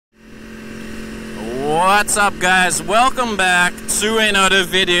What's up, guys? Welcome back to another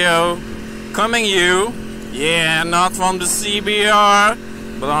video coming not from the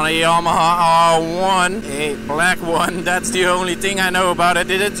CBR, but on a Yamaha R1, a black one. That's the only thing I know about it.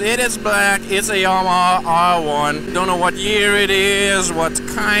 It is black. It's a Yamaha R1. Don't know what year it is, what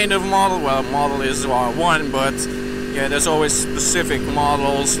kind of model. Well, model is R1, but yeah, there's always specific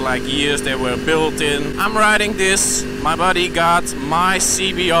models, like years they were built in. I'm riding this. My buddy got my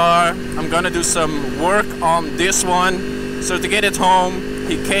CBR. I'm gonna do some work on this one. So to get it home,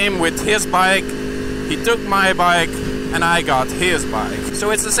 he came with his bike. He took my bike and I got his bike. So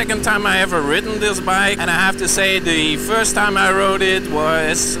it's the second time I ever ridden this bike, and I have to say the first time I rode it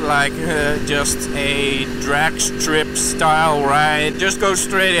was like just a drag strip style ride. Just go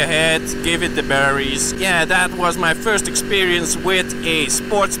straight ahead, give it the berries. Yeah, that was my first experience with a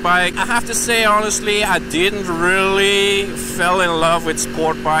sports bike. I have to say honestly, I didn't really fell in love with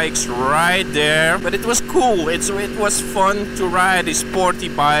sport bikes right there, but it was cool. It was fun to ride a sporty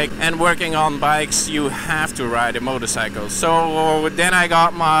bike, and working on bikes you have to ride a motorcycle. So then I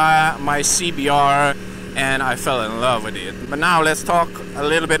got my CBR and I fell in love with it. But now let's talk a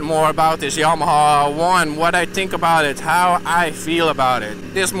little bit more about this Yamaha R1, what I think about it, how I feel about it.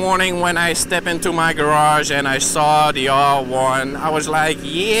 This morning when I stepped into my garage and I saw the R1, I was like,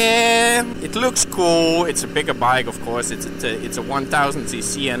 yeah, it looks cool. It's a bigger bike, of course. It's a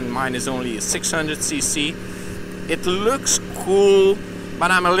 1000cc and mine is only a 600cc. It looks cool,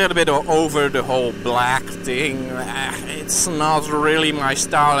 but I'm a little bit over the whole black thing. It's not really my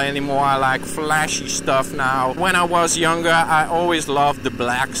style anymore. I like flashy stuff now. When I was younger, I always loved the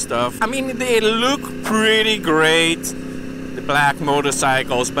black stuff. I mean, they look pretty great, the black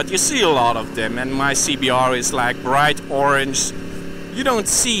motorcycles, but you see a lot of them, and my CBR is like bright orange. You don't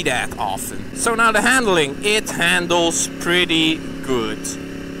see that often. So now the handling, it handles pretty good.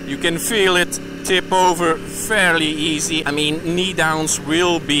 You can feel it tip over fairly easy. I mean, knee downs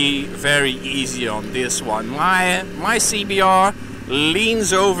will be very easy on this one. My CBR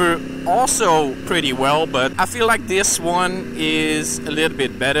leans over also pretty well, but I feel like this one is a little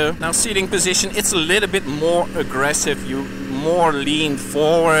bit better. Now seating position, it's a little bit more aggressive. You more lean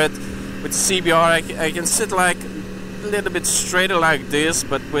forward. With CBR I can sit like a little bit straighter like this,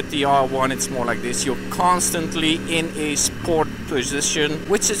 but with the R1 it's more like this. You're constantly in a sport position,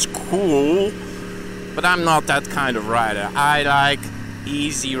 which is cool. But I'm not that kind of rider. I like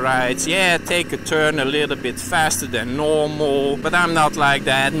easy rides. Yeah, take a turn a little bit faster than normal. But I'm not like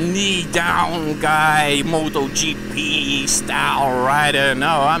that knee down guy, MotoGP style rider.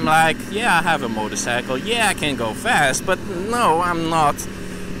 No, I'm like, yeah, I have a motorcycle. Yeah, I can go fast. But no, I'm not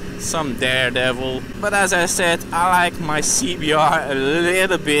some daredevil. But as I said, I like my CBR a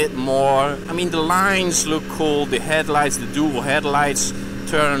little bit more. I mean, the lines look cool. The headlights, the dual headlights,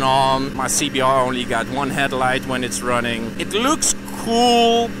 turn on. My CBR only got one headlight when it's running. It looks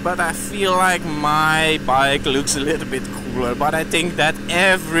cool, but I feel like my bike looks a little bit cooler. But I think that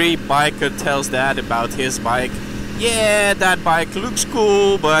every biker tells that about his bike. Yeah, that bike looks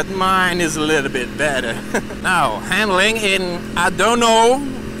cool, but mine is a little bit better. Now, handling in, I don't know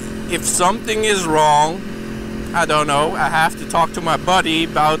if something is wrong. I don't know. I have to talk to my buddy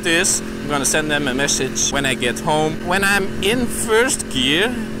about this. I'm gonna send them a message when I get home. When I'm in first gear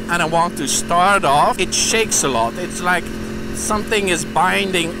and I want to start off, it shakes a lot. It's like something is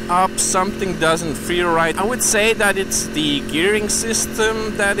binding up, something doesn't feel right. I would say that it's the gearing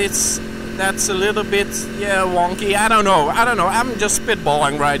system that's a little bit wonky. I don't know. I'm just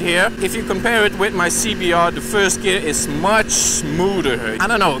spitballing right here. If you compare it with my CBR, the first gear is much smoother. I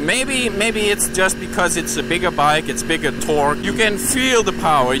don't know, maybe it's just because it's a bigger bike, it's bigger torque. You can feel the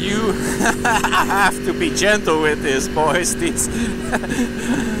power. You have to be gentle with this, boys.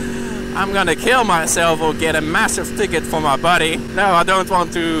 I'm gonna kill myself or get a massive ticket for my buddy. No, I don't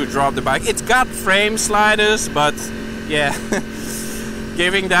want to drop the bike. It's got frame sliders, but yeah.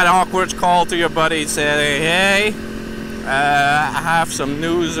 Giving that awkward call to your buddy, saying, hey, I have some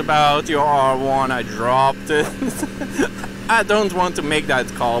news about your R1, I dropped it. I don't want to make that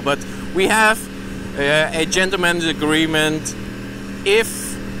call, but we have a gentleman's agreement.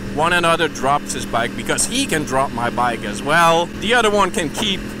 If one another drops his bike, because he can drop my bike as well, the other one can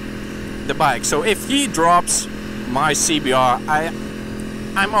keep the bike. So if he drops my CBR,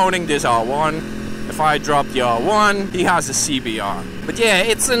 I'm owning this R1. If I drop the R1, he has a CBR. But yeah,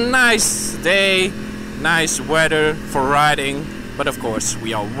 it's a nice day, nice weather for riding. But of course,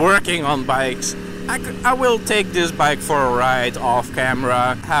 we are working on bikes. I will take this bike for a ride off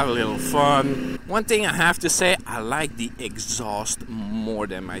camera, have a little fun. One thing I have to say, I like the exhaust more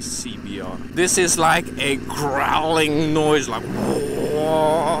than my CBR. This is like a growling noise, like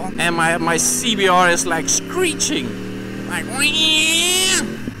whoa. And and my CBR is like screeching, like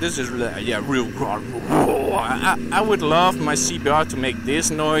this is real grunt. I would love my CBR to make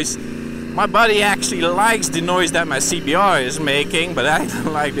this noise. My buddy actually likes the noise that my CBR is making, but I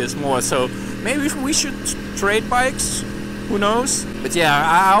don't like this more. So maybe we should trade bikes. Who knows? But yeah,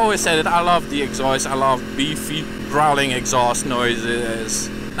 I always said it. I love the exhaust. I love beefy growling exhaust noises.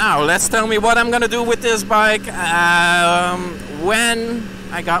 Now let's tell me what I'm gonna do with this bike. When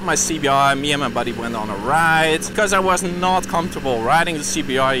I got my CBR, me and my buddy went on a ride because I was not comfortable riding the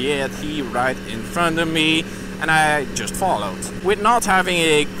CBR yet. He right in front of me and I just followed. With not having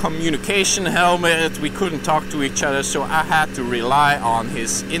a communication helmet, we couldn't talk to each other, so I had to rely on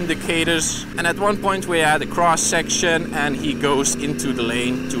his indicators. And at one point we had a cross section and he goes into the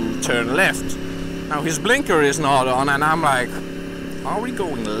lane to turn left. Now his blinker is not on and I'm like, are we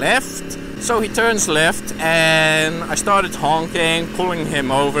going left? So he turns left and I started honking, pulling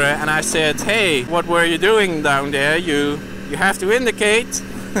him over, and I said, hey, what were you doing down there? You have to indicate.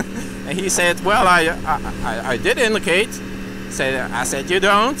 And he said, well, I did indicate. I said, you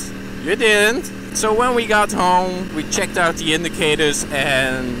don't, you didn't. So when we got home, we checked out the indicators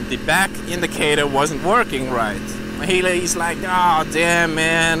and the back indicator wasn't working right. He's like, oh damn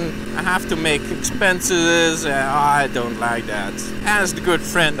man, I have to make expenses, I don't like that. As the good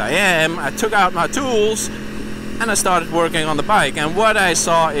friend I am, I took out my tools and I started working on the bike. And what I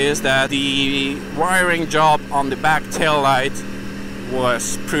saw is that the wiring job on the back tail light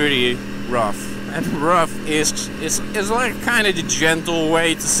was pretty rough. And rough is like kind of the gentle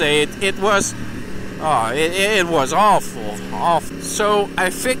way to say it. It was awful. So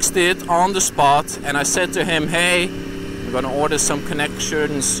I fixed it on the spot and I said to him, hey, I'm gonna order some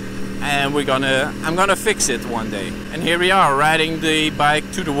connections and I'm gonna fix it one day. And here we are, riding the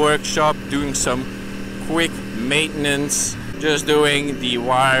bike to the workshop, doing some quick maintenance, just doing the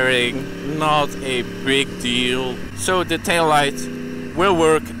wiring, not a big deal. So the taillight will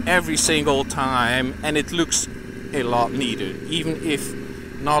work every single time and it looks a lot neater. Even if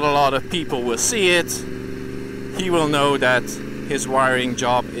not a lot of people will see it, he will know that his wiring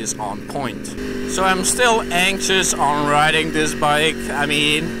job is on point. So I'm still anxious on riding this bike. I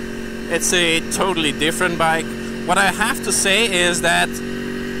mean, it's a totally different bike. What I have to say is that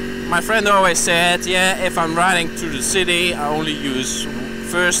my friend always said, yeah, if I'm riding through the city, I only use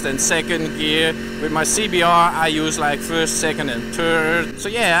first and second gear. With my CBR, I use like first, second and third. So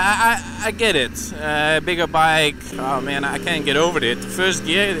yeah, I get it. Bigger bike, oh man, I can't get over it. The first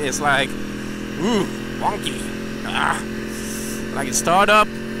gear is like, ooh, wonky. Like a startup.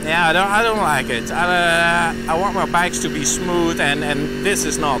 Yeah, I don't like it. I want my bikes to be smooth, and this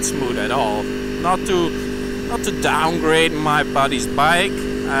is not smooth at all. Not to downgrade my buddy's bike,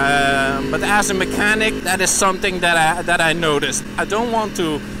 but as a mechanic, that is something that I noticed. I don't want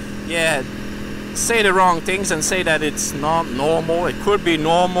to, say the wrong things and say that it's not normal. It could be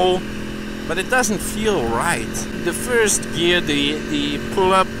normal, but it doesn't feel right. The first gear, the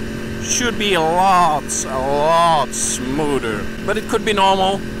pull-up, should be a lot smoother, but it could be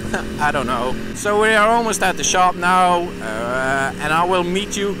normal. I don't know. So we are almost at the shop now, and I will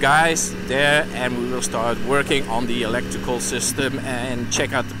meet you guys there, and we will start working on the electrical system and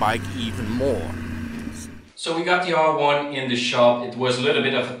check out the bike even more. So we got the R1 in the shop. It was a little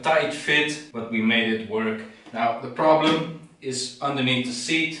bit of a tight fit, but we made it work. Now the problem is underneath the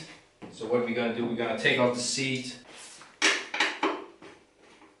seat. So what we're gonna do, we're gonna take off the seat.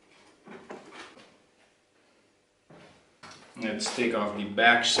 Let's take off the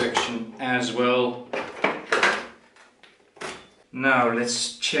back section as well. Now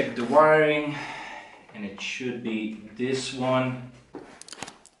let's check the wiring, and it should be this one.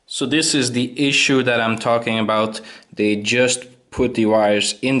 So this is the issue that I'm talking about. They just put the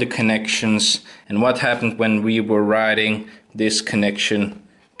wires in the connections, and what happened when we were riding, this connection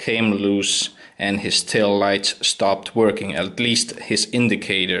came loose and his tail lights stopped working, at least his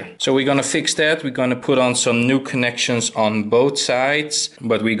indicator. So we're gonna fix that. We're gonna put on some new connections on both sides,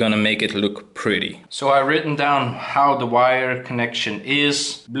 but we're gonna make it look pretty. So I've written down how the wire connection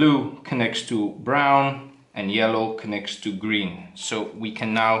is. Blue connects to brown and yellow connects to green. So we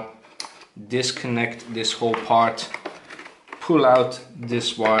can now disconnect this whole part, pull out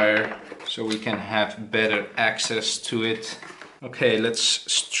this wire so we can have better access to it. Okay, let's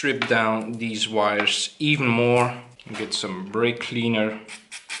strip down these wires even more. Get some brake cleaner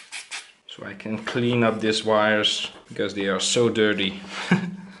so I can clean up these wires because they are so dirty.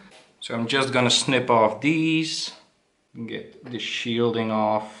 So I'm just gonna snip off these, get the shielding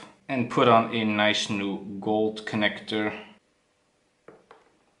off, and put on a nice new gold connector.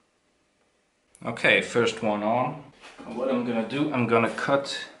 Okay, first one on. And what I'm gonna do, I'm gonna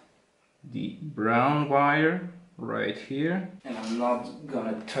cut the brown wire right here, and I'm not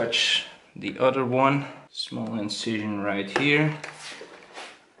gonna touch the other one. Small incision right here.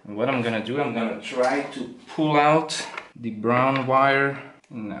 And what I'm gonna do, I'm gonna try to pull out the brown wire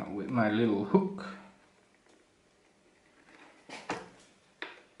now with my little hook.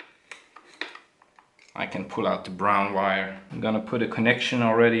 I can pull out the brown wire. I'm gonna put a connection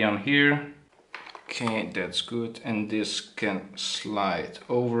already on here. Okay, that's good. And this can slide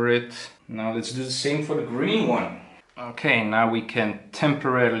over it. Now let's do the same for the green one. Okay, now we can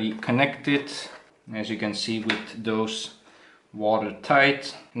temporarily connect it. As you can see, with those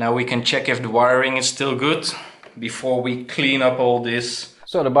watertight. Now we can check if the wiring is still good before we clean up all this.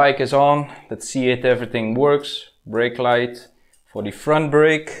 So the bike is on. Let's see if everything works. Brake light for the front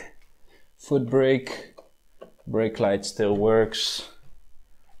brake. Foot brake. Brake light still works.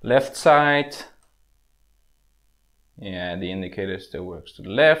 Left side. Yeah, the indicator still works to the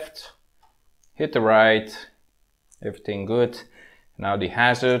left. Hit the right. Everything good. Now the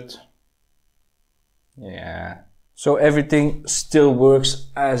hazard. Yeah. So everything still works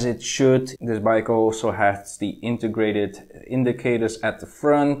as it should. This bike also has the integrated indicators at the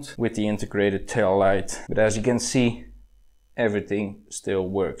front with the integrated tail light. But as you can see, everything still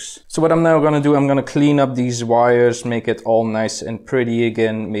works. So what I'm now gonna do, I'm gonna clean up these wires, make it all nice and pretty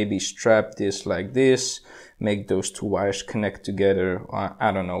again. Maybe strap this like this, make those two wires connect together.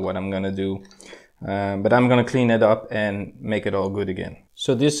 I don't know what I'm gonna do. But I'm gonna clean it up and make it all good again.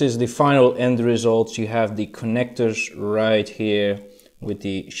 So this is the final end result. You have the connectors right here with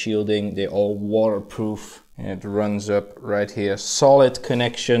the shielding. They're all waterproof. It runs up right here. Solid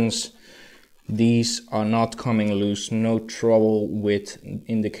connections. These are not coming loose. No trouble with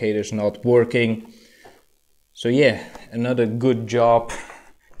indicators not working. So yeah, another good job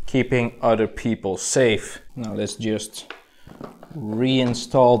keeping other people safe. Now let's just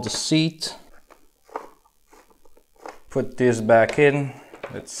reinstall the seat. Put this back in.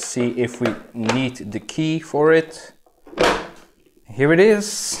 Let's see if we need the key for it. Here it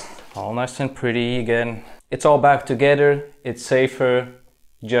is, all nice and pretty again. It's all back together, it's safer,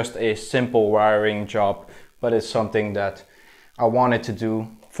 just a simple wiring job, but it's something that I wanted to do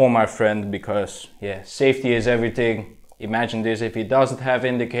for my friend because yeah, safety is everything. Imagine this, if he doesn't have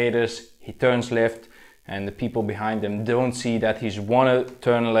indicators, he turns left, and the people behind him don't see that he's wanna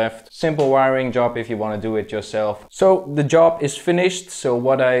turn left. Simple wiring job if you wanna do it yourself. So the job is finished. So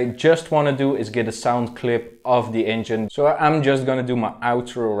what I just wanna do is get a sound clip of the engine. So I'm just gonna do my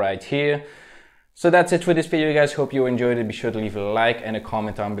outro right here. So that's it for this video, guys. Hope you enjoyed it. Be sure to leave a like and a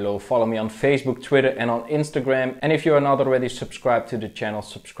comment down below. Follow me on Facebook, Twitter, and on Instagram. And if you are not already subscribed to the channel,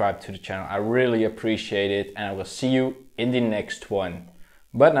 subscribe to the channel. I really appreciate it, and I will see you in the next one.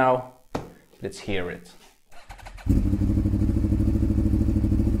 But now, let's hear it.